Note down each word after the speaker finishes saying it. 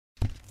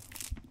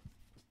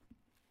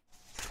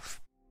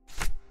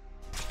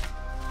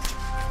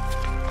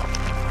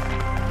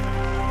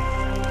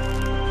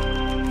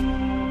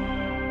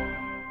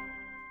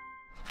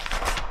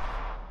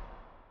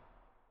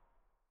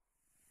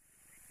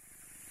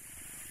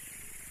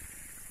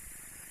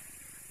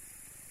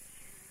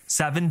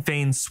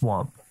Seven-Fane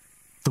Swamp,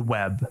 the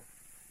Web,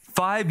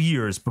 5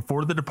 years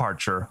before the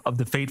departure of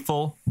the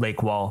fateful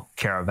Lakewall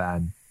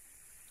caravan.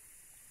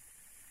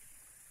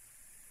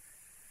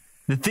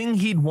 The thing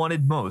he'd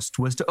wanted most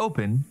was to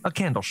open a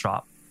candle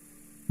shop.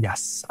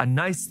 Yes, a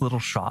nice little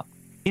shop,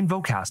 in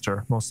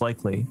Vocaster, most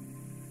likely.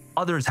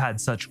 Others had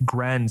such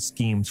grand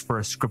schemes for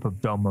a scrip of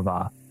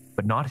Domova,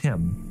 but not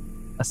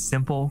him. A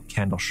simple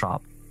candle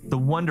shop, the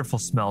wonderful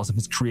smells of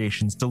his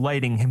creations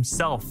delighting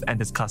himself and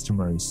his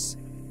customers.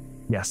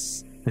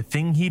 Yes, the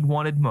thing he'd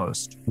wanted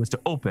most was to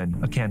open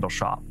a candle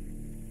shop.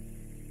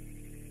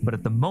 But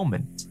at the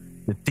moment,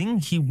 the thing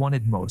he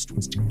wanted most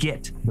was to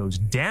get those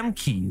damn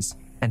keys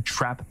and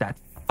trap that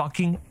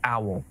fucking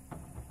owl.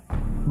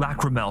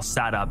 Lacrimel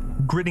sat up,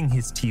 gritting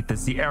his teeth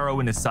as the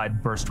arrow in his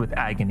side burst with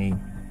agony.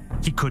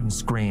 He couldn't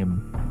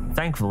scream.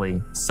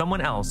 Thankfully,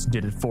 someone else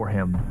did it for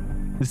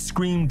him. The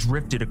scream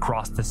drifted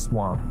across the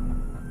swamp.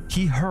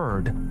 He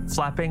heard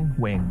flapping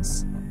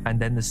wings, and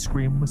then the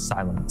scream was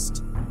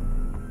silenced.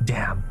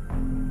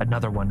 Damn,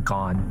 another one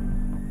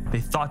gone.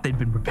 They thought they'd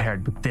been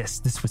prepared, but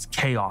this was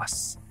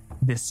chaos.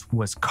 This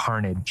was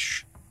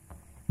carnage.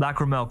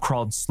 Lacrimel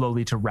crawled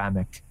slowly to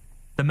Ramek.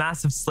 The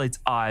massive slate's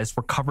eyes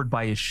were covered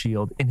by his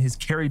shield, and his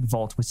carried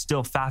vault was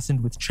still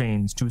fastened with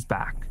chains to his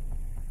back.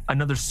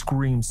 Another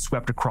scream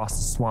swept across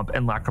the swamp,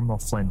 and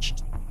Lacrimel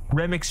flinched.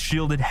 Ramek's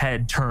shielded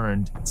head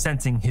turned,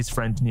 sensing his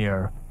friend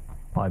near.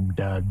 "I'm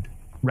dead,"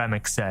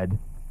 Ramek said.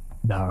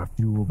 "There are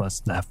few of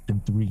us left,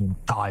 and 3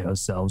 entire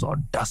cells are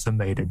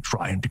decimated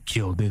trying to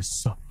kill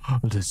this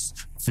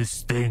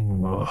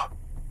thing.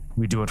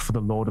 We do it for the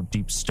Lord of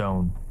Deep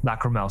Stone,"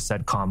 Lacrimel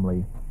said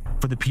calmly.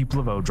 "For the people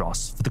of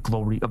Odros, for the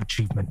glory of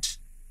achievement.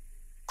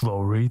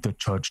 Glory the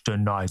church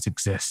denies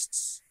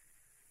exists.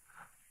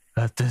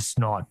 Let this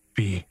not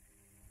be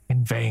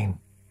in vain,"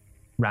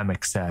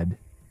 Ramek said.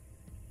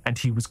 And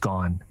he was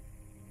gone.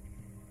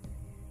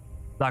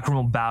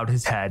 Lacrimel bowed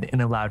his head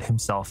and allowed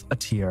himself a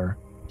tear.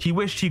 He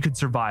wished he could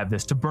survive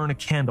this to burn a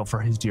candle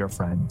for his dear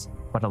friend,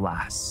 but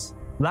alas,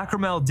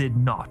 Lacrimel did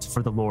not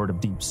for the Lord of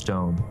Deep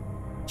Stone.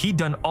 He'd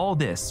done all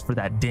this for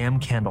that damn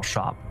candle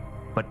shop,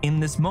 but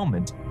in this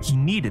moment, he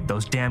needed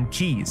those damn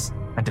keys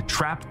and to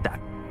trap that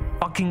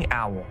fucking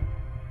owl.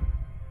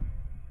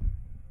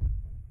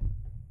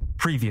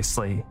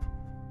 Previously,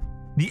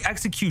 the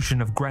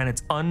execution of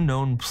Granite's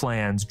unknown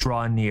plans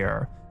draw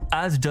near,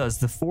 as does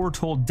the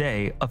foretold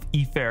day of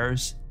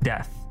Aoife's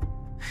death.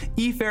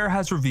 Aoife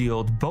has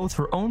revealed both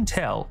her own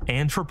tale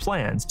and her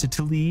plans to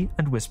Tali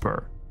and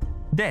Whisper.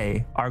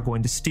 They are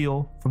going to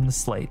steal from the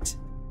slate.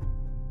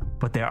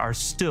 But there are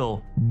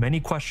still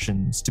many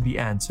questions to be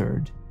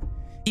answered.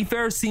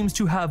 Aoife seems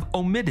to have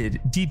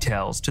omitted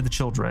details to the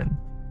children,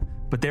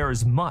 but there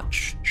is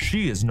much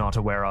she is not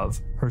aware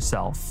of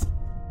herself.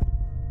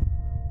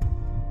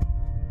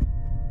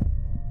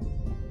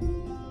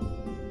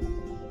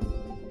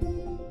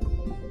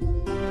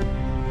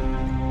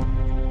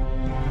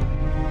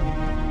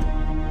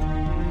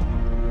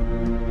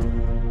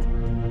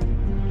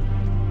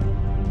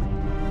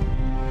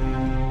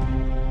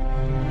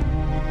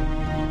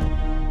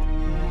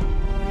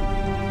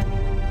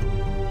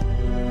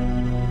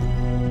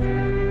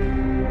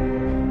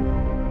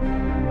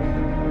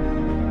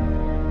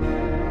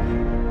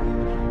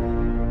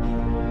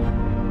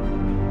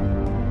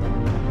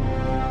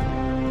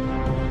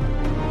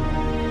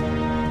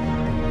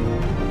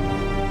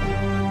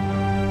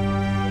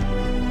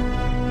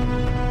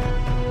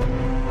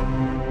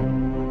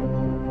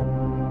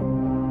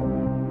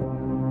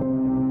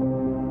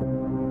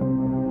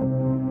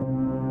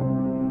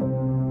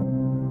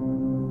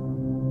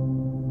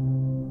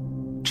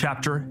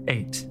 Chapter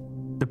 8,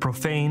 The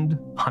Profaned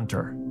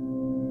Hunter.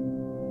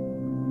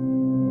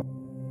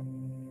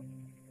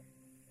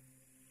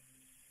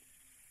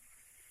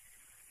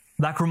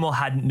 Lacrimel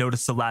hadn't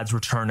noticed the lad's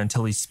return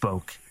until he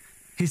spoke.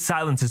 His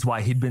silence is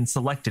why he'd been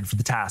selected for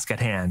the task at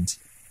hand.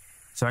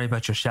 "Sorry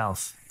about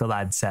yourself," the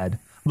lad said,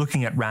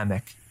 looking at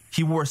Ramek.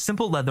 He wore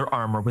simple leather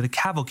armor with a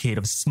cavalcade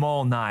of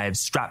small knives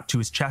strapped to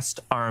his chest,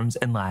 arms,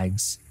 and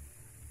legs.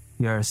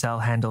 "Your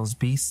cell handles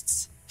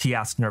beasts?" he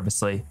asked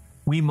nervously.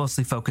 "We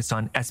mostly focused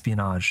on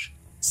espionage.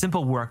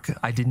 Simple work.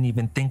 I didn't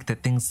even think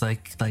that things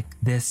like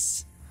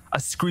this." A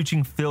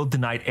screeching filled the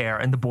night air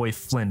and the boy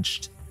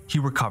flinched. He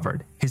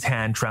recovered, his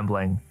hand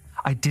trembling.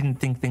 "I didn't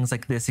think things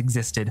like this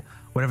existed,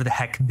 whatever the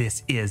heck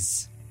this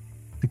is."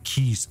 "The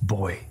keys,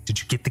 boy. Did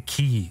you get the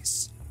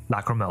keys?"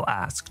 Lacrimel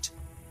asked.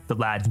 The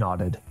lad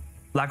nodded.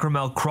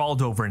 Lacrimel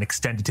crawled over and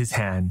extended his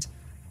hand.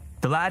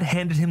 The lad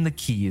handed him the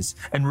keys,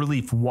 and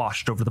relief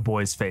washed over the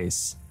boy's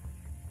face.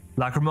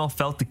 Lacrimel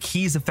felt the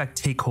keys' effect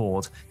take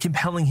hold,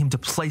 compelling him to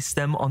place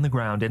them on the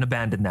ground and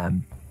abandon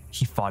them.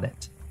 He fought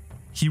it.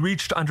 He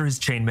reached under his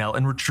chainmail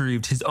and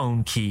retrieved his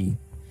own key.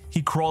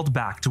 He crawled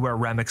back to where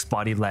Ramek's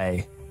body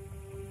lay.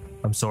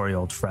 "I'm sorry,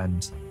 old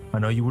friend. I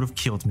know you would have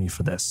killed me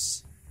for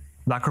this."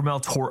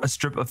 Lacrimel tore a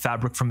strip of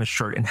fabric from his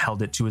shirt and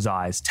held it to his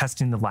eyes,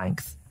 testing the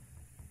length.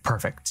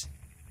 "Perfect.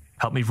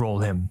 Help me roll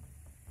him."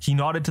 He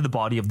nodded to the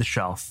body of the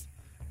shelf.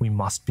 "We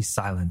must be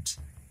silent."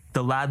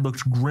 The lad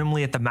looked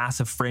grimly at the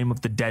massive frame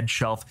of the dead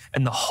shelf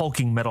and the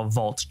hulking metal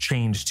vault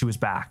chained to his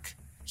back.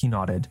 He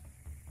nodded.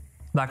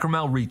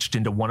 Lacrimel reached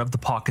into one of the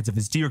pockets of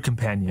his dear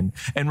companion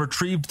and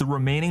retrieved the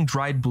remaining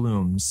dried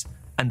blooms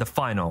and the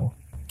final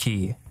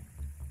key.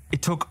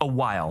 It took a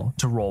while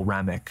to roll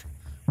Ramek.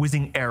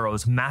 Whizzing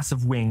arrows,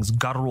 massive wings,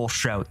 guttural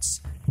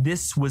shouts.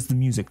 This was the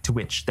music to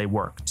which they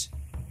worked.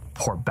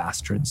 Poor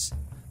bastards.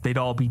 They'd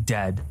all be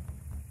dead.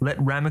 Let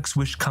Ramek's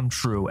wish come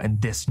true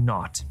and this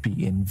not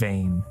be in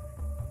vain.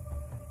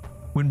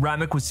 When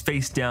Ramek was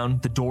face down,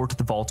 the door to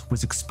the vault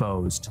was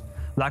exposed.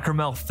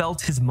 Lacrimel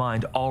felt his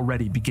mind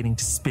already beginning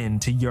to spin,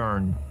 to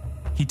yearn.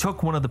 He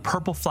took one of the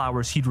purple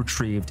flowers he'd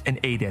retrieved and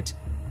ate it.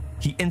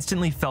 He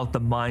instantly felt the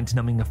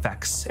mind-numbing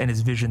effects, and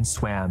his vision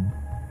swam.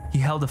 He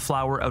held a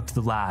flower out to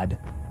the lad.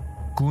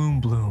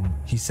 "Gloom bloom,"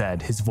 he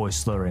said, his voice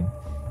slurring.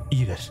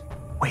 "Eat it."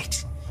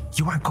 "Wait,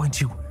 you aren't going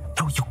to...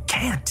 No, you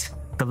can't,"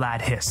 the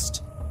lad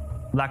hissed.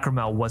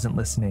 Lacrimel wasn't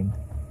listening.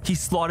 He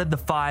slotted the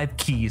 5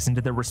 keys into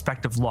their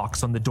respective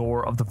locks on the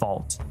door of the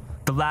vault.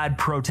 The lad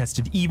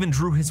protested, even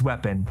drew his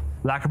weapon.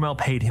 Lacrimel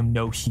paid him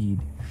no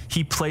heed.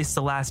 He placed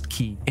the last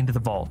key into the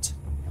vault.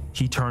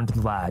 He turned to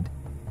the lad.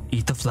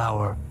 "Eat the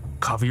flower,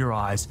 cover your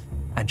eyes,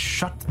 and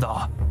shut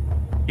the..."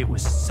 It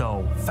was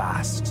so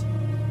fast.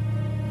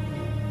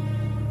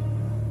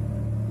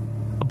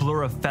 A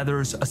blur of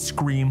feathers, a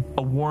scream,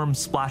 a warm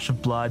splash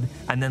of blood,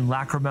 and then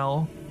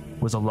Lacrimel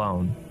was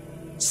alone.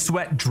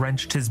 Sweat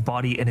drenched his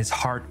body and his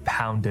heart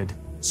pounded.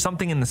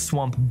 Something in the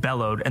swamp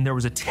bellowed, and there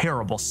was a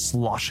terrible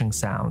sloshing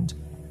sound.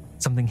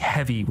 Something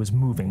heavy was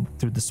moving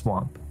through the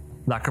swamp.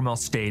 Lacrimel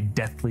stayed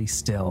deathly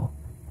still.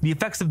 The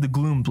effects of the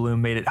gloom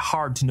bloom made it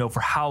hard to know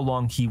for how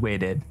long he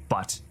waited,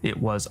 but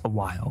it was a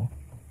while.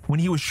 When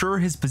he was sure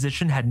his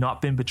position had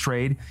not been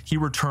betrayed, he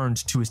returned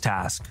to his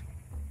task.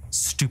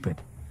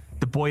 Stupid.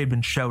 The boy had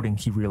been shouting,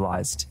 he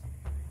realized.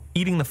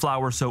 Eating the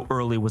flower so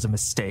early was a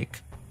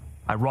mistake.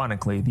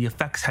 Ironically, the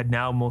effects had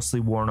now mostly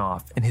worn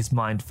off, and his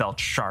mind felt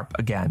sharp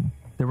again.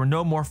 There were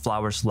no more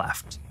flowers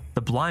left.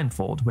 The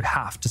blindfold would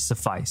have to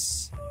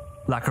suffice.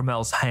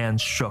 Lacrimel's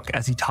hands shook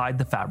as he tied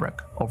the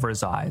fabric over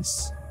his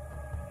eyes.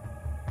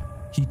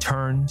 He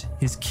turned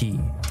his key.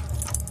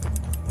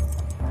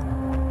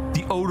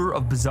 The odor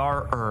of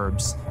bizarre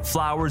herbs,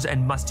 flowers,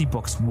 and musty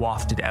books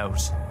wafted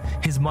out.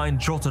 His mind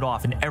jolted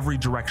off in every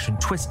direction,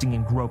 twisting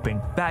and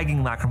groping,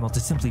 begging Lacrimel to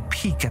simply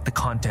peek at the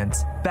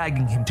contents,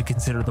 begging him to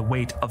consider the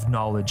weight of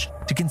knowledge,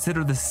 to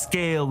consider the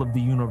scale of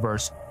the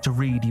universe, to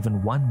read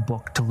even one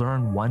book, to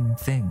learn one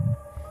thing.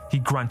 He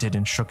grunted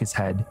and shook his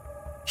head.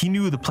 He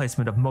knew the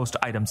placement of most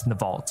items in the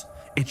vault.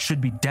 It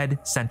should be dead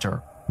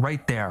center,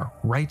 right there,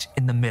 right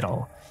in the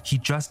middle. He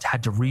just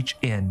had to reach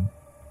in.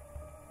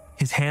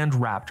 His hand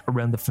wrapped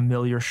around the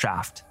familiar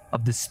shaft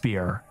of the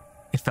spear.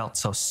 It felt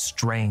so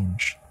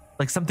strange,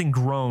 like something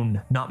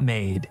grown, not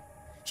made.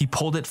 He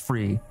pulled it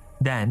free,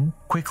 then,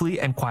 quickly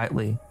and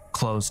quietly,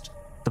 closed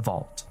the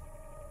vault.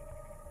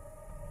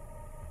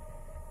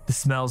 The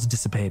smells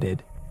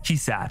dissipated. He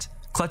sat,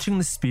 clutching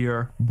the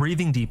spear,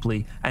 breathing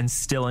deeply, and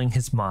stilling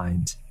his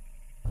mind.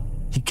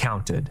 He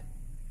counted.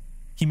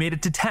 He made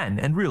it to 10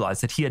 and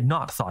realized that he had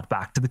not thought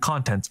back to the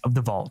contents of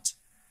the vault.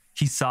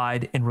 He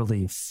sighed in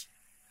relief.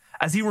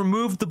 As he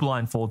removed the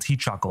blindfold, he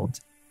chuckled.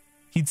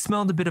 He'd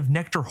smelled a bit of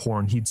nectar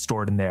horn he'd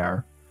stored in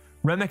there.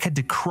 Ramek had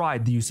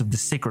decried the use of the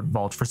sacred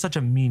vault for such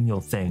a menial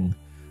thing.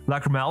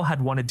 Lacrimel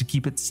had wanted to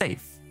keep it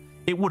safe.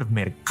 It would have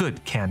made a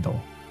good candle.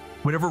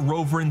 Whatever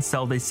rover and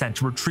cell they sent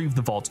to retrieve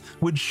the vault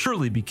would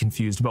surely be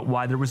confused about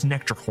why there was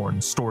nectar horn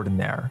stored in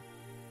there.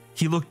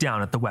 He looked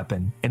down at the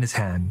weapon in his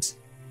hand.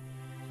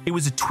 It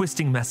was a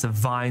twisting mess of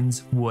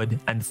vines, wood,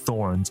 and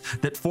thorns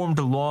that formed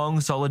a long,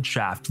 solid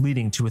shaft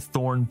leading to a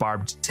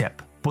thorn-barbed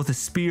tip, both a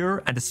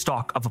spear and a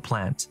stalk of a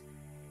plant.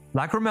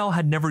 Lacrimel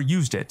had never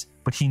used it,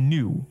 but he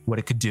knew what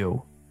it could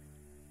do.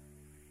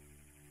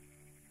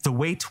 The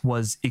weight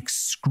was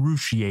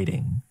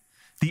excruciating.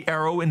 The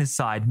arrow in his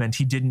side meant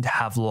he didn't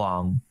have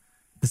long.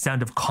 The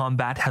sound of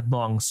combat had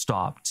long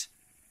stopped.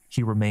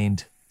 He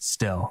remained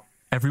still.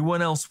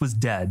 Everyone else was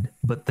dead,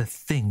 but the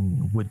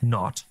thing would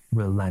not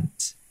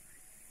relent.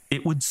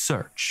 It would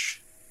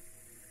search.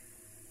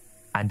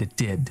 And it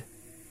did.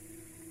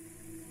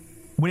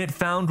 When it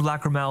found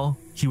Lacrimel,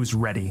 he was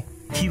ready.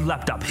 He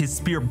leapt up, his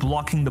spear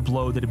blocking the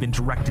blow that had been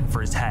directed for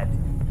his head.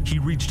 He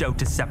reached out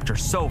to Scepter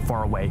so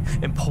far away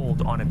and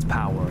pulled on its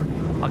power.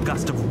 A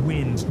gust of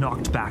wind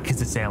knocked back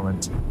his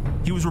assailant.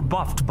 He was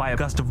rebuffed by a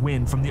gust of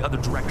wind from the other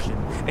direction,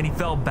 and he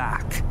fell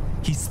back.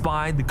 He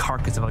spied the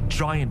carcass of a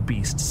giant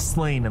beast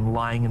slain and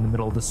lying in the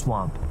middle of the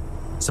swamp.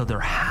 So there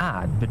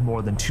had been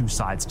more than 2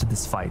 sides to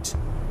this fight.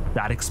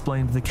 That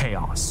explained the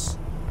chaos.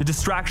 The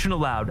distraction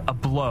allowed a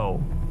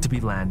blow to be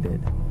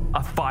landed.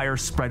 A fire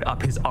spread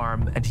up his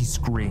arm and he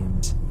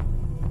screamed.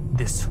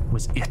 This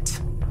was it.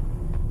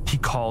 He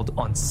called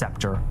on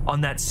Scepter,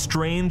 on that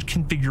strange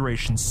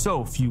configuration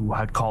so few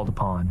had called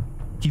upon.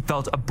 He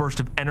felt a burst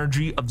of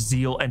energy, of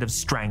zeal, and of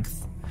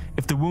strength.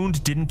 If the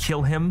wound didn't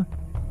kill him,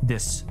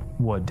 this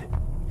would.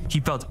 He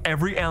felt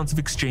every ounce of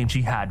exchange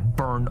he had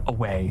burn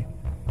away.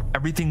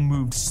 Everything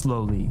moved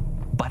slowly,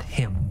 but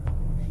him.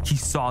 He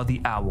saw the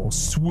owl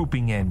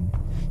swooping in.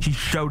 He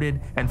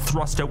shouted and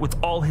thrust out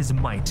with all his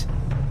might.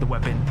 The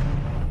weapon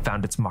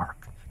found its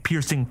mark,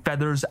 piercing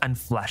feathers and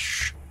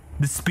flesh.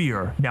 The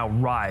spear now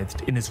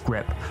writhed in his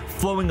grip,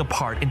 flowing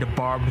apart into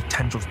barbed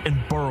tendrils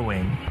and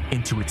burrowing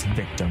into its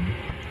victim.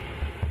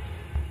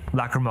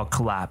 Lacrimel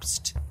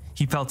collapsed.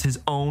 He felt his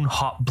own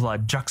hot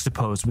blood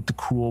juxtaposed with the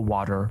cool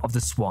water of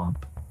the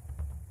swamp.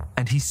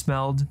 And he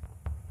smelled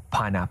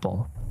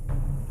pineapple.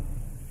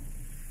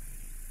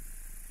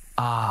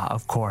 Ah,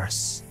 of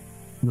course.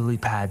 Lily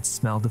pads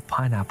smelled of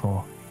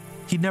pineapple.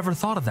 He'd never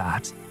thought of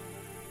that.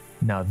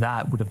 Now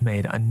that would have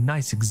made a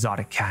nice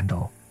exotic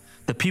candle.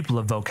 The people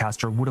of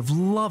Vocaster would have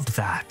loved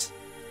that.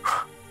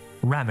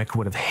 Ramek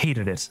would have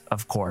hated it,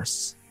 of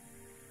course.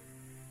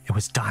 It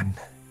was done.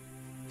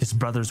 His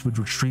brothers would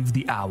retrieve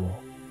the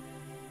owl.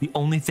 The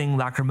only thing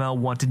Lacrimel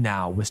wanted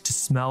now was to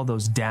smell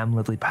those damn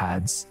lily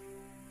pads.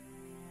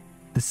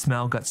 The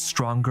smell got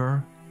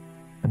stronger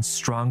and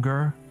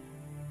stronger.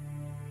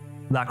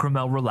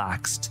 Lacrimel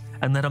relaxed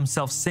and let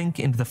himself sink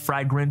into the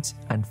fragrant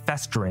and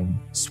festering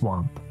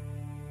swamp.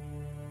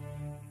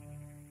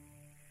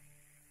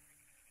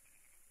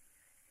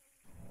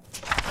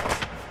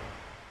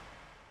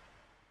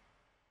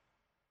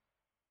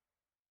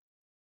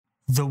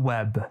 The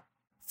Web.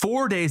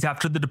 4 days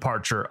after the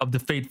departure of the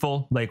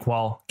fateful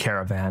Lakewall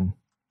caravan.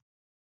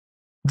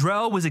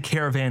 Drell was a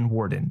caravan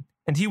warden,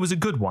 and he was a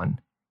good one.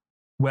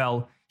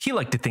 Well, he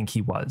liked to think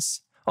he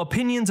was.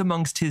 Opinions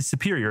amongst his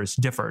superiors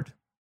differed.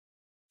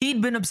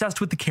 He'd been obsessed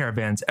with the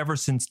caravans ever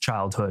since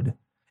childhood.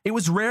 It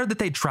was rare that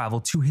they'd travel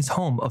to his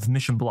home of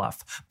Mission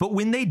Bluff, but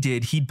when they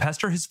did, he'd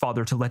pester his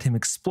father to let him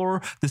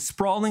explore the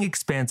sprawling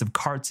expanse of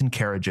carts and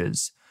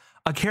carriages.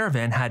 A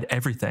caravan had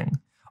everything.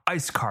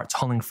 Ice carts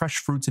hauling fresh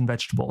fruits and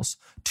vegetables,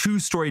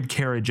 two-storied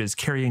carriages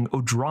carrying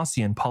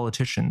Odrossian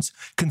politicians,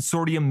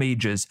 consortium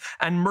mages,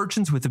 and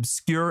merchants with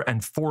obscure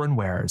and foreign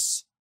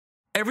wares.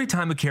 Every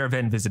time a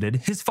caravan visited,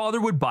 his father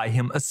would buy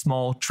him a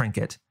small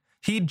trinket.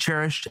 He'd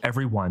cherished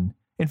every one.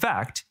 In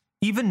fact,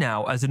 even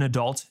now as an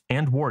adult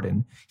and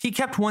warden, he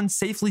kept one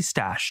safely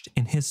stashed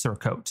in his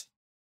surcoat.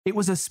 It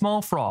was a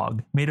small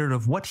frog made out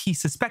of what he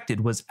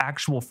suspected was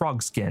actual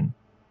frog skin.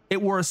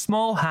 It wore a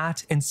small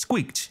hat and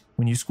squeaked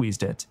when you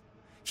squeezed it.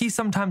 He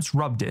sometimes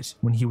rubbed it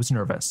when he was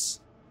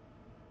nervous.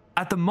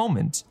 At the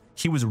moment,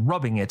 he was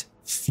rubbing it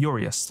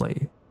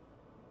furiously.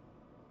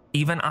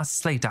 "Even us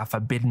slate are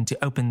forbidden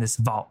to open this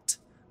vault,"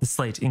 the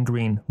slate in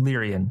green,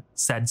 Lyrian,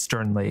 said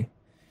sternly.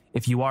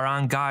 "If you are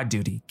on guard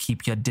duty,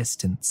 keep your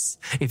distance.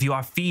 If you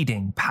are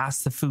feeding,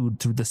 pass the food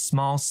through the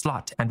small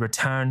slot and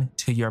return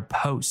to your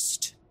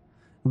post."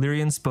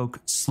 Lyrian spoke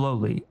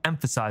slowly,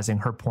 emphasizing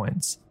her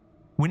points.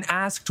 When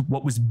asked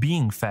what was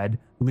being fed,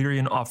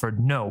 Lyrian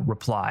offered no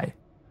reply.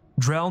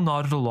 Drell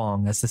nodded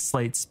along as the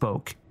slate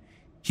spoke.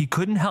 He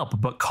couldn't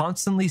help but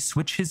constantly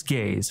switch his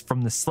gaze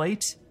from the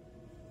slate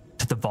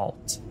to the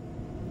vault.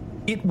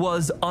 It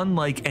was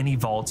unlike any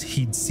vault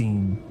he'd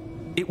seen.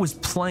 It was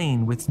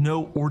plain with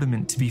no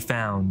ornament to be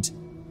found.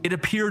 It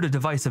appeared a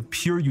device of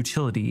pure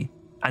utility,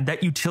 and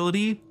that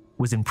utility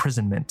was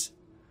imprisonment.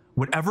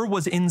 Whatever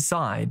was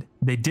inside,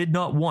 they did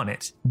not want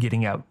it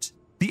getting out.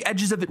 The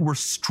edges of it were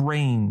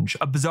strange,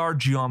 a bizarre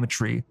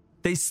geometry.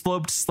 They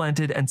sloped,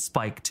 slanted, and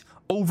spiked,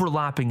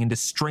 overlapping into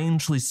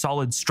strangely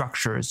solid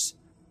structures.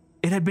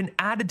 It had been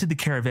added to the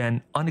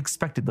caravan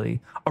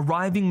unexpectedly,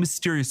 arriving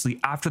mysteriously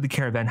after the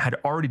caravan had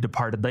already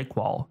departed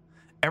Lakewall.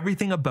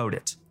 Everything about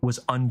it was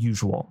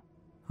unusual.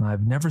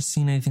 "I've never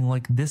seen anything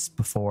like this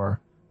before,"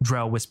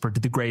 Drell whispered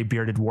to the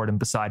gray-bearded warden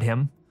beside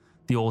him.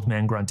 The old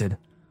man grunted.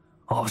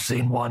 "I've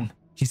seen one,"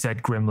 he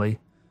said grimly,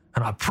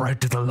 "and I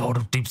prayed to the Lord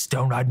of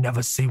Deepstone I'd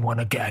never see one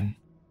again."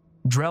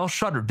 Drell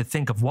shuddered to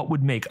think of what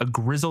would make a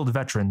grizzled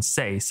veteran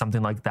say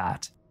something like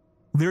that.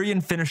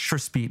 Lyrian finished her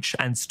speech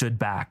and stood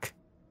back.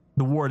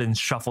 The warden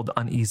shuffled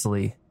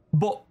uneasily.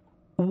 "But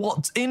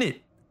what's in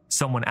it?"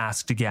 someone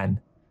asked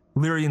again.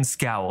 Lyrian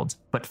scowled,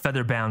 but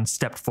Featherbound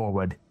stepped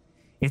forward.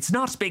 "It's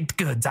not baked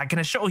goods, I can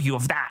assure you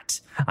of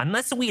that.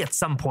 Unless we at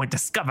some point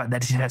discover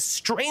that it has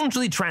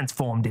strangely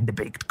transformed into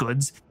baked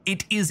goods,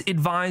 it is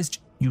advised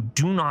you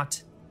do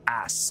not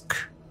ask."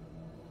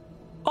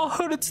 "I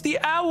heard it's the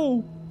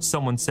owl,"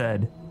 someone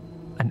said.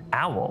 An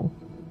owl?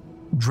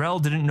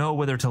 Drell didn't know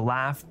whether to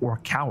laugh or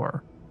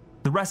cower.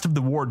 The rest of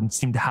the wardens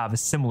seemed to have a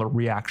similar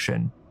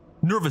reaction.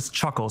 Nervous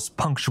chuckles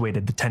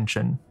punctuated the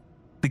tension.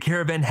 The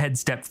caravan head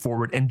stepped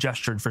forward and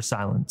gestured for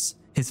silence.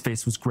 His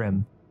face was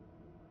grim.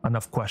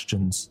 "Enough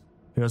questions.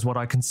 Here's what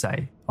I can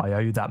say. I owe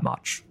you that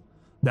much.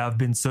 There have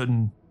been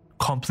certain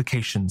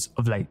complications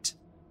of late.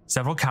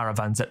 Several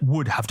caravans that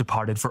would have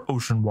departed for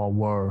Oceanwall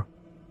were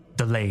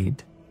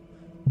delayed."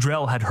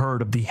 Drell had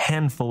heard of the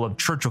handful of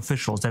church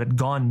officials that had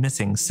gone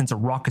missing since a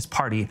raucous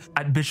party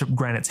at Bishop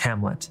Granite's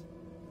hamlet.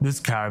 This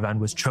caravan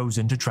was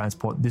chosen to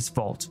transport this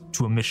vault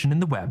to a mission in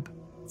the web.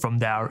 From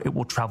there, it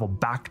will travel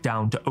back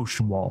down to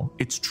Oceanwall,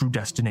 its true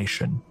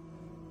destination.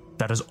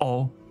 That is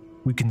all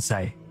we can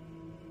say.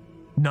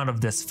 None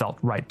of this felt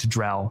right to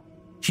Drell.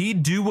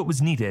 He'd do what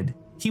was needed.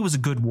 He was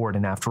a good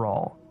warden after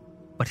all.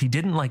 But he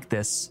didn't like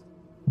this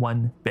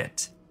one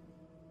bit.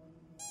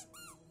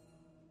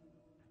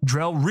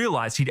 Drell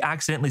realized he'd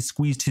accidentally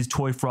squeezed his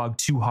toy frog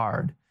too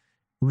hard.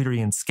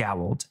 Lyrian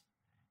scowled.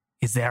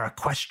 "Is there a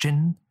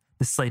question?"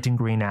 the slate and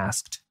green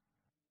asked.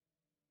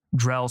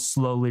 Drell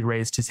slowly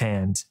raised his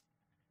hand.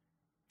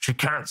 "She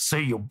can't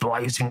see, you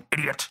blazing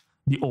idiot,"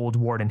 the old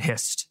warden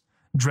hissed.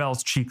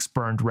 Drell's cheeks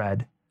burned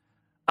red.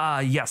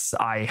 Yes,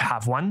 I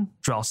have one,"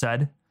 Drell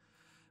said.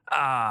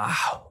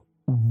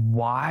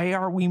 Why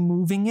are we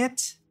moving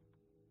it?"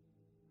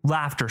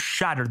 Laughter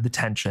shattered the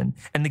tension,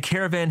 and the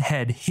caravan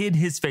head hid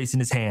his face in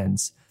his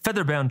hands.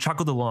 Featherbound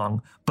chuckled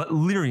along, but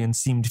Lyrian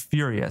seemed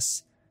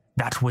furious.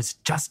 "That was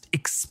just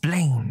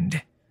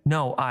explained."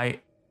 "No,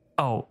 I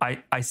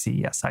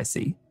see, yes, I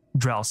see,"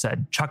 Drell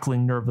said,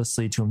 chuckling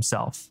nervously to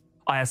himself.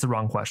 "I asked the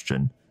wrong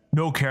question.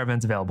 No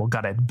caravans available,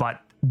 got it,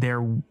 but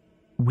there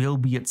will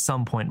be at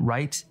some point,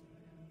 right?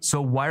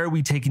 So why are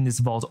we taking this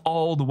vault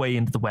all the way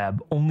into the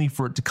web, only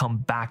for it to come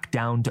back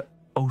down to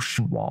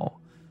Ocean Wall?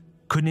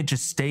 Couldn't it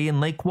just stay in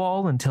Lake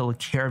Wall until a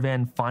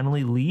caravan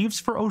finally leaves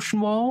for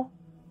Ocean Wall?"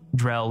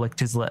 Drell licked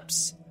his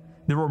lips.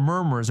 There were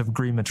murmurs of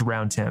agreement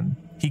around him.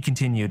 He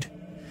continued,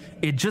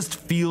 "It just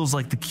feels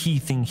like the key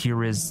thing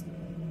here is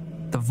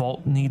the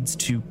vault needs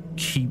to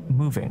keep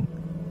moving,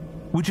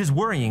 which is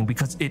worrying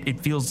because it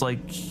feels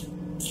like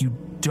you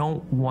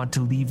don't want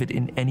to leave it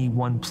in any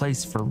one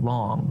place for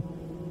long,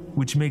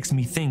 which makes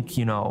me think,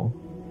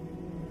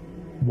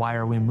 why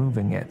are we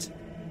moving it?"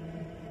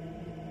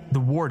 The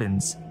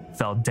wardens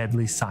fell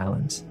deadly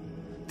silent.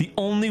 The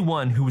only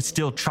one who was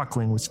still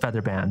chuckling was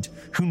Featherband,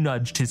 who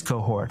nudged his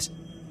cohort.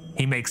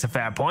 "He makes a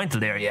fair point,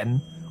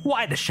 Lyrian.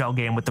 Why the shell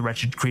game with the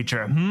wretched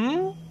creature,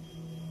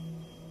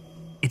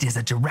 "It is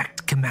a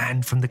direct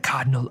command from the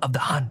Cardinal of the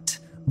Hunt,"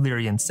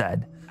 Lyrian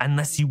said,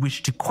 "unless you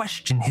wish to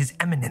question his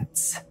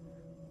eminence."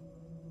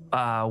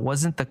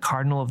 Wasn't the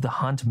Cardinal of the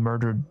Hunt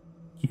murdered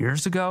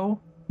years ago?"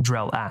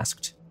 Drell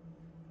asked.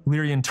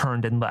 Lyrian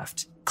turned and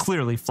left,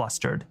 clearly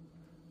flustered.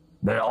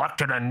 "They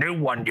elected a new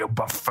one, you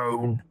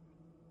buffoon,"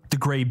 the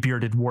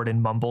gray-bearded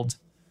warden mumbled.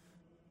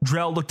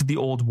 Drell looked at the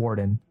old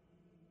warden.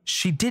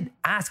 "She did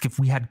ask if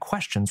we had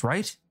questions,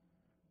 right?"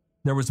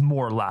 There was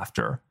more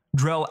laughter.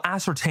 Drell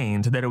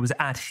ascertained that it was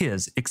at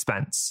his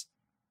expense.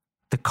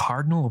 The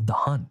Cardinal of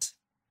the Hunt.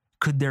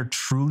 Could there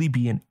truly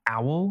be an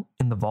owl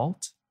in the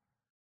vault?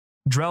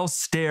 Drell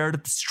stared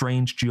at the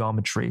strange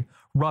geometry,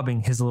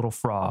 rubbing his little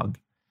frog.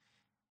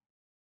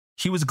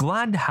 He was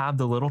glad to have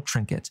the little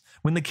trinket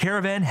when the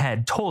caravan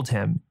head told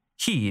him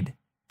he'd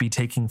be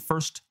taking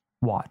first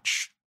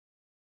watch.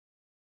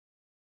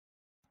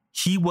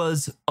 He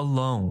was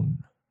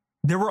alone.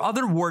 There were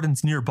other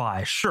wardens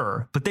nearby,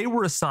 sure, but they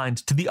were assigned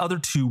to the other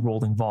two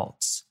rolling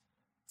vaults.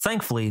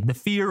 Thankfully, the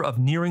fear of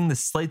nearing the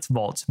Slate's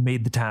vault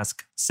made the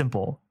task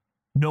simple.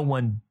 No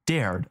one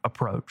dared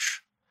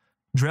approach.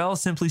 Drell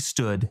simply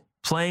stood,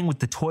 playing with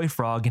the toy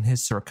frog in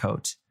his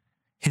surcoat.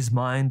 His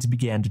mind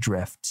began to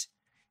drift.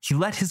 He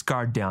let his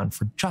guard down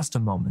for just a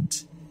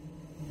moment.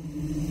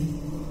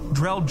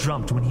 Drell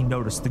jumped when he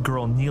noticed the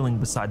girl kneeling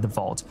beside the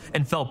vault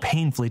and fell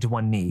painfully to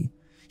one knee.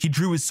 He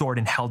drew his sword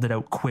and held it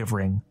out,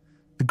 quivering.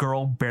 The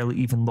girl barely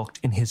even looked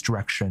in his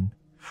direction.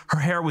 Her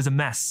hair was a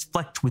mess,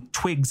 flecked with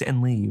twigs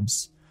and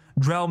leaves.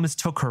 Drell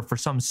mistook her for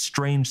some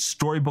strange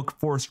storybook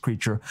forest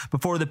creature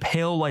before the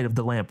pale light of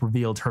the lamp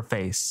revealed her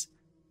face.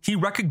 He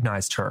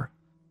recognized her,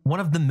 one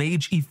of the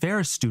Mage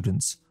Eferis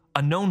students,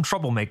 a known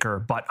troublemaker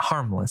but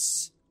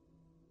harmless.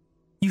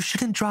 "You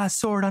shouldn't draw a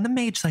sword on a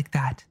mage like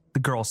that," the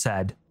girl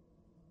said.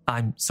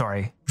 "I'm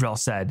sorry," Drell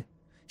said.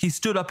 He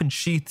stood up and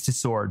sheathed his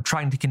sword,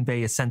 trying to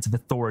convey a sense of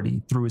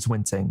authority through his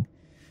wincing.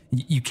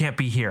 You can't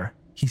be here,"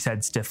 he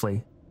said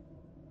stiffly.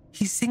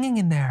 "He's singing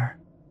in there."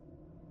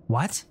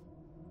 "What?"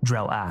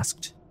 Drell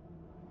asked.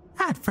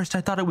 "At first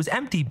I thought it was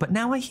empty, but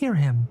now I hear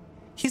him.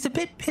 He's a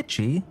bit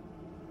pitchy."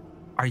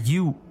 Are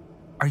you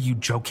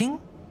joking?"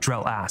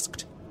 Drell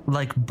asked.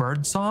 "Like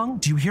birdsong?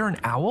 Do you hear an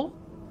owl?"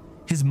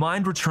 His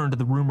mind returned to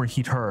the rumor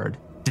he'd heard.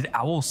 Did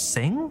owls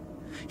sing?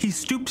 He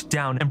stooped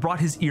down and brought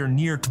his ear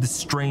near to the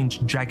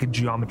strange, jagged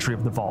geometry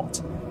of the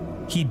vault.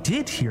 He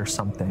did hear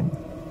something.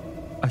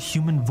 A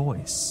human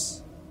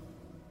voice.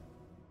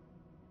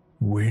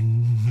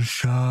 "When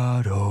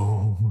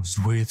shadows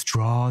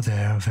withdraw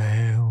their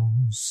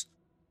veils,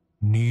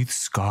 'neath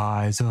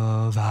skies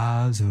of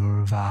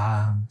azure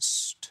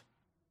vast,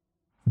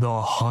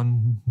 the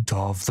hunt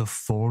of the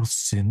fourth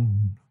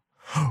sin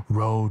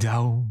rode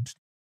out."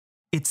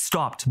 It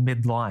stopped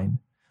mid-line.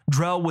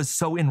 Drell was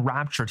so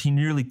enraptured he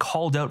nearly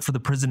called out for the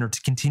prisoner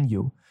to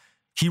continue.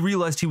 He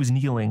realized he was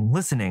kneeling,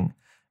 listening.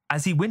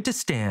 As he went to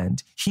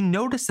stand, he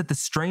noticed that the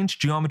strange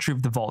geometry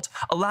of the vault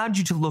allowed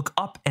you to look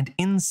up and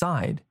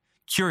inside.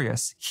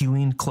 Curious, he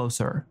leaned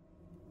closer.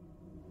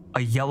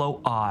 A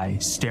yellow eye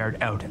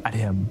stared out at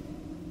him.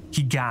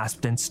 He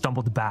gasped and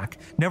stumbled back,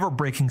 never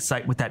breaking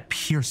sight with that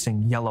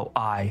piercing yellow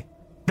eye.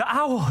 "The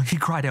owl!" he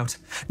cried out.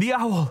 "The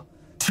owl!"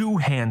 Two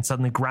hands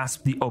suddenly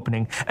grasped the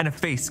opening, and a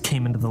face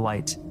came into the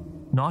light.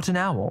 Not an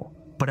owl,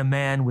 but a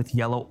man with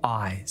yellow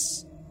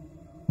eyes.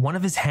 One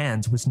of his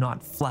hands was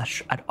not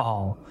flesh at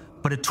all,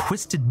 but a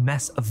twisted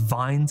mess of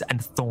vines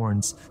and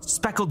thorns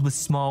speckled with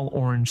small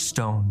orange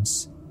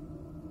stones.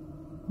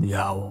 "The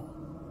owl,"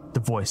 the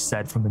voice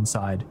said from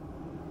inside.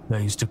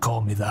 "They used to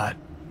call me that.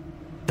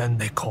 Then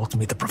they called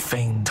me the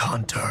Profaned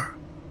Hunter.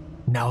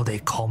 Now they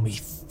call me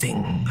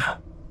Thing.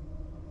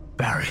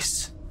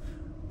 Berries.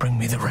 Bring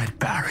me the red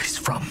berries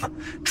from..."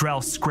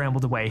 Drell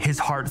scrambled away, his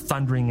heart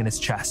thundering in his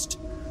chest.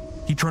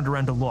 He turned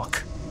around to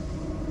look.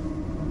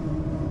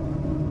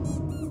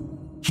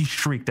 He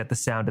shrieked at the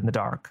sound in the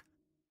dark.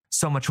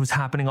 So much was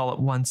happening all at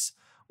once.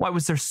 Why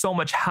was there so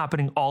much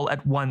happening all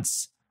at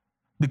once?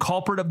 The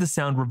culprit of the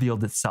sound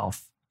revealed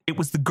itself. It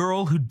was the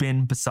girl who'd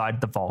been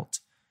beside the vault.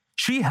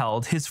 She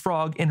held his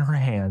frog in her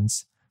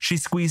hands. She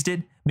squeezed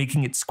it,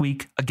 making it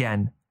squeak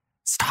again.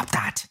 "Stop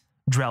that,"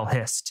 Drell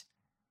hissed.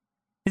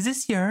 "Is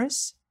this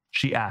yours?"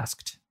 she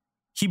asked.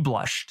 He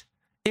blushed.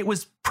 It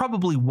was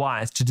probably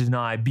wise to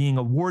deny being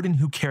a warden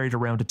who carried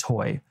around a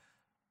toy,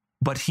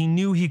 but he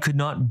knew he could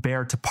not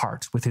bear to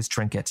part with his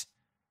trinket.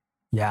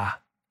 "Yeah,"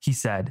 he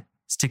said,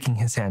 sticking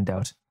his hand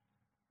out.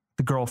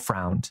 The girl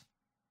frowned.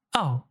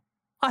 "Oh,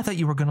 I thought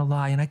you were going to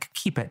lie and I could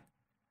keep it."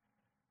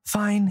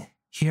 "Fine,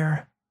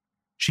 here."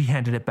 She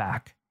handed it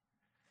back.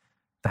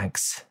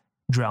 "Thanks,"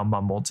 Drell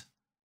mumbled.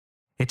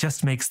 "It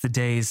just makes the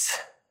days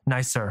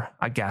nicer,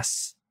 I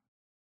guess."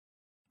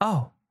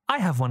 "Oh, I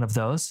have one of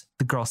those,"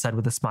 the girl said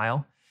with a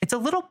smile. "It's a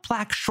little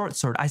black short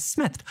sword I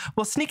smithed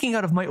while sneaking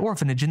out of my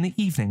orphanage in the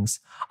evenings.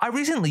 I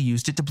recently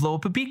used it to blow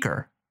up a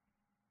beaker."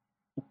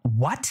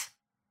 "What?"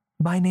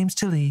 "My name's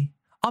Tilly.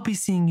 I'll be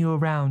seeing you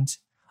around.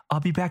 I'll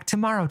be back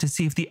tomorrow to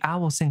see if the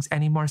owl sings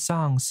any more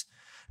songs."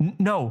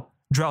 "No,"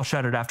 Drell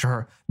shouted after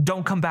her.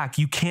 "Don't come back.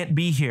 You can't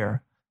be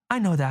here." "I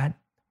know that.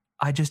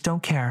 I just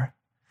don't care.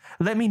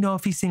 Let me know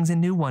if he sings a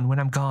new one when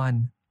I'm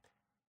gone."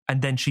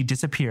 And then she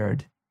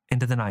disappeared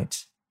into the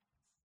night.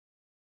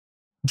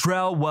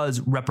 Drell was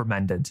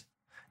reprimanded.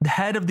 The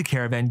head of the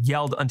caravan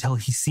yelled until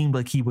he seemed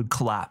like he would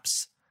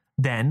collapse.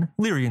 Then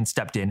Lyrian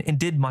stepped in and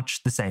did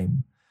much the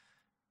same.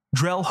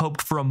 Drell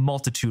hoped for a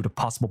multitude of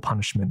possible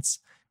punishments.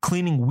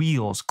 Cleaning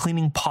wheels,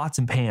 cleaning pots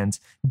and pans,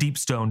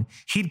 Deepstone.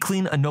 He'd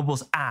clean a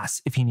noble's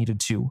ass if he needed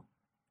to.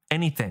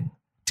 Anything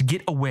to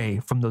get away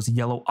from those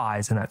yellow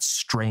eyes and that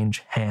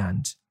strange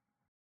hand.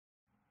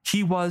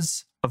 He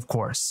was, of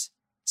course,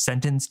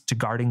 sentenced to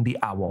guarding the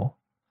owl,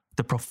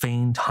 the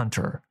Profaned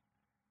Hunter.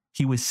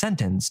 He was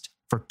sentenced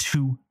for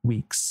 2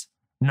 weeks,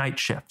 night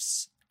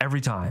shifts, every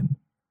time.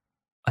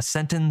 A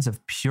sentence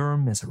of pure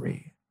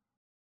misery.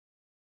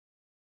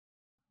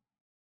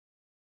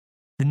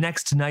 The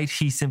next night,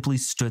 he simply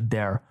stood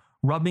there,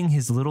 rubbing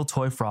his little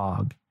toy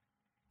frog.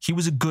 He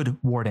was a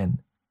good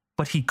warden,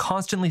 but he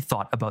constantly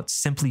thought about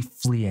simply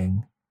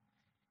fleeing.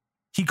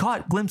 He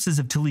caught glimpses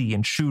of Tilly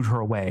and shooed her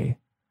away,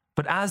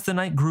 but as the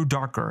night grew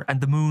darker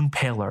and the moon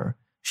paler,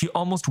 he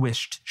almost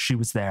wished she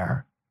was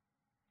there.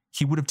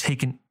 He would have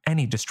taken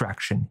any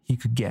distraction he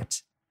could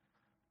get.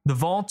 The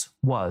vault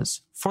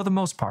was, for the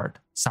most part,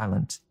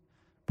 silent,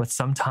 but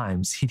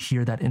sometimes he'd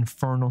hear that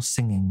infernal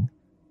singing,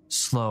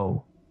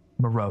 slow,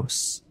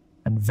 morose,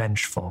 and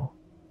vengeful.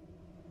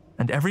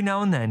 And every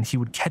now and then he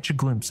would catch a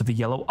glimpse of a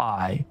yellow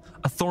eye,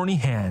 a thorny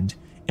hand,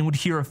 and would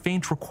hear a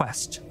faint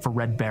request for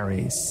red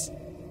berries.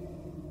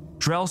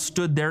 Drell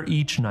stood there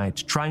each night,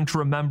 trying to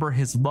remember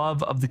his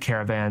love of the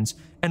caravans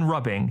and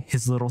rubbing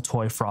his little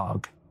toy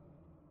frog.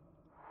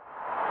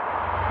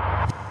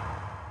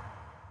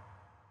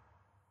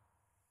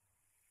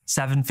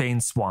 Seven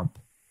Fane Swamp,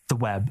 the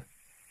Web,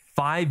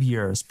 5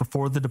 years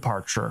before the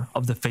departure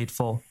of the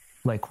fateful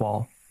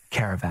Lakewall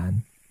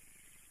caravan.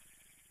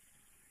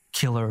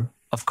 Killer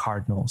of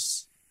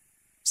cardinals,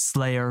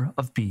 slayer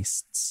of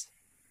beasts,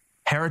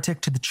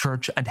 heretic to the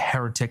church and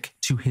heretic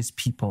to his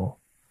people,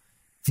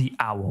 the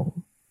owl,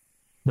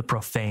 the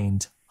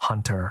Profaned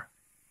Hunter.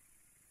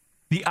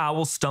 The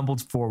owl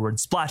stumbled forward,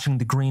 splashing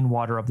the green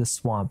water of the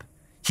swamp.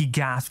 He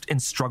gasped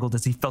and struggled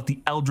as he felt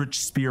the eldritch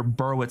spear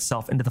burrow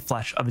itself into the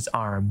flesh of his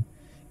arm.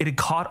 It had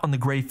caught on the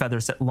gray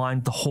feathers that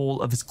lined the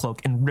whole of his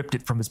cloak and ripped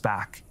it from his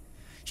back.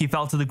 He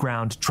fell to the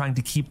ground, trying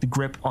to keep the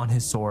grip on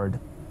his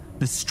sword.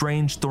 The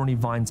strange thorny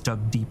vines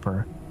dug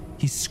deeper.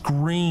 He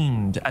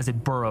screamed as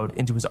it burrowed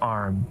into his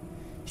arm.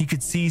 He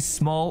could see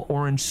small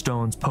orange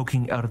stones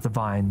poking out of the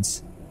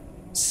vines.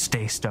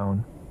 Stay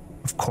stone,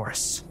 of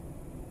course.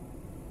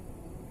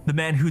 The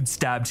man who'd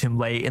stabbed him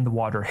lay in the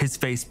water, his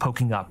face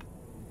poking up.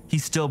 He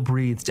still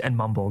breathed and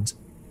mumbled.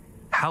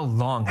 How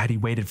long had he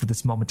waited for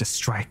this moment to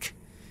strike?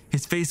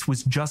 His face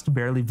was just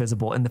barely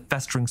visible in the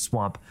festering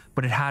swamp,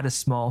 but it had a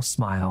small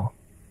smile.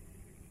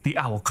 The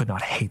owl could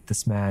not hate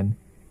this man.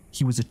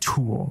 He was a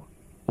tool,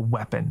 a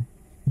weapon,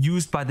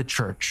 used by the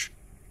church.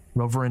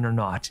 Roverin or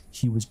not,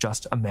 he was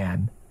just a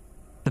man.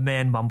 The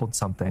man mumbled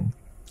something.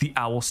 The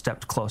owl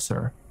stepped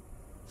closer.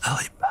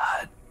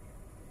 "Lily-pad."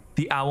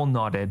 The owl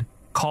nodded,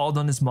 called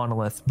on his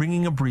monolith,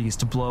 bringing a breeze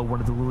to blow one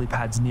of the lily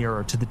pads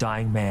nearer to the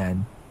dying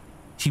man.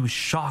 He was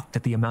shocked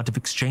at the amount of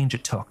exchange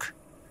it took.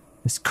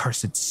 This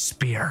cursed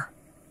spear.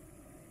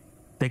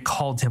 They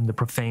called him the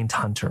Profaned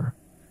Hunter.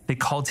 They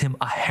called him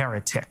a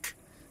heretic.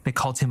 They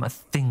called him a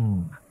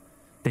thing.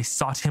 They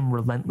sought him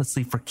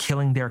relentlessly for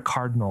killing their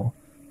cardinal,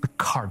 the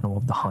cardinal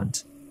of the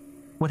hunt.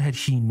 What had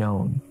he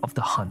known of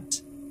the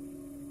hunt?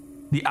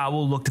 The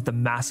owl looked at the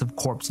massive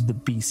corpse of the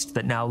beast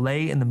that now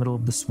lay in the middle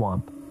of the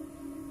swamp.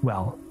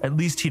 Well, at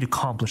least he'd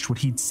accomplished what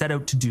he'd set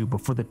out to do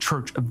before the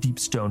Church of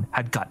Deepstone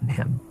had gotten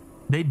him.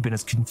 They'd been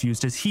as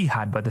confused as he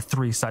had by the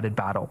three-sided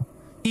battle,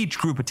 each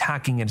group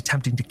attacking and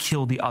attempting to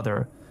kill the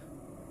other.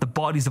 The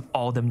bodies of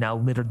all of them now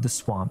littered the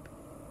swamp.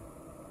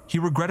 He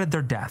regretted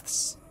their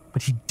deaths,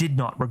 but he did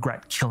not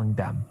regret killing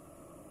them.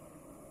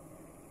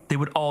 They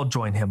would all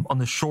join him on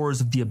the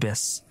shores of the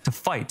abyss to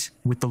fight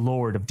with the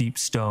Lord of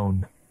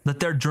Deepstone. Let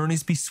their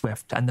journeys be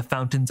swift and the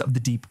fountains of the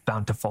deep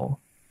bountiful.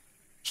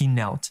 He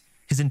knelt,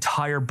 his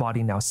entire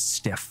body now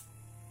stiff.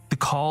 The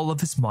call of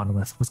his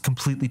monolith was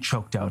completely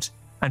choked out,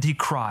 and he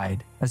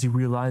cried as he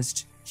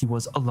realized he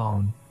was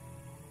alone.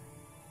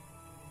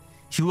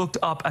 He looked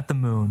up at the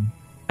moon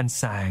and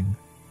sang.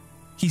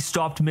 He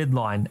stopped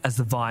midline as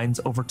the vines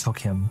overtook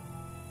him.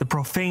 The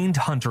profaned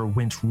hunter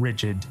went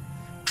rigid,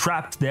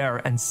 trapped there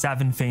in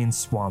Savinfane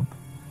Swamp,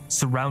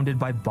 surrounded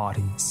by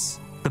bodies.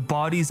 The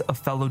bodies of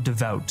fellow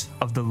devout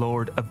of the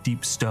Lord of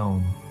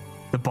Deepstone,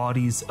 the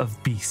bodies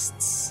of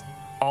beasts,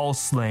 all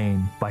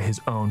slain by his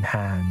own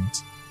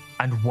hand.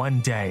 And one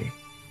day,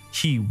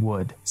 he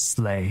would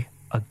slay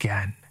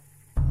again.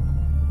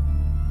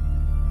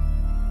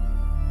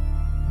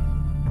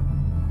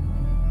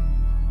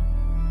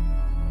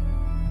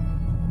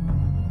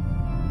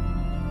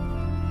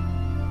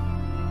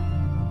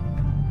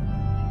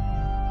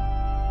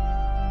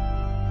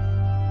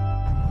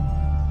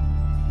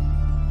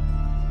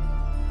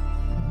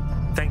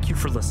 Thank you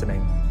for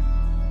listening.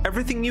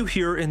 Everything you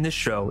hear in this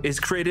show is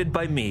created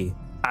by me,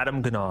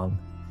 Adam Ganong.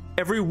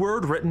 Every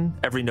word written,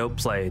 every note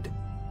played.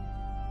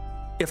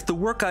 If the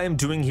work I am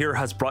doing here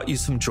has brought you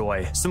some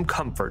joy, some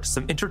comfort,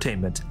 some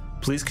entertainment,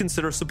 please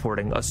consider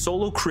supporting a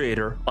solo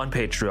creator on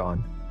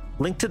Patreon.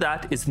 Link to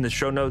that is in the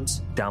show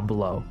notes down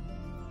below.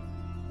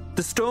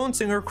 The Stone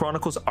Singer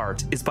Chronicles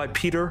art is by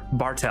Peter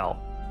Bartel.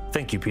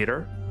 Thank you,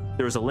 Peter.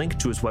 There is a link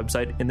to his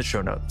website in the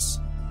show notes.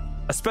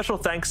 A special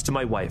thanks to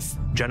my wife,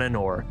 Jenna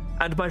Knorr,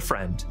 and my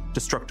friend,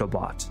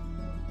 Destructobot.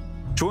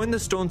 Join the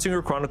Stone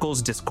Singer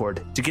Chronicles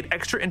Discord to get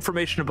extra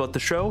information about the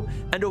show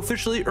and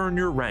officially earn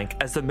your rank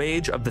as the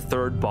Mage of the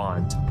Third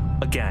Bond.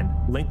 Again,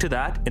 link to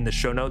that in the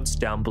show notes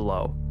down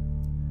below.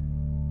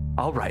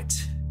 All right,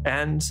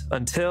 and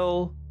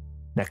until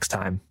next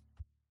time.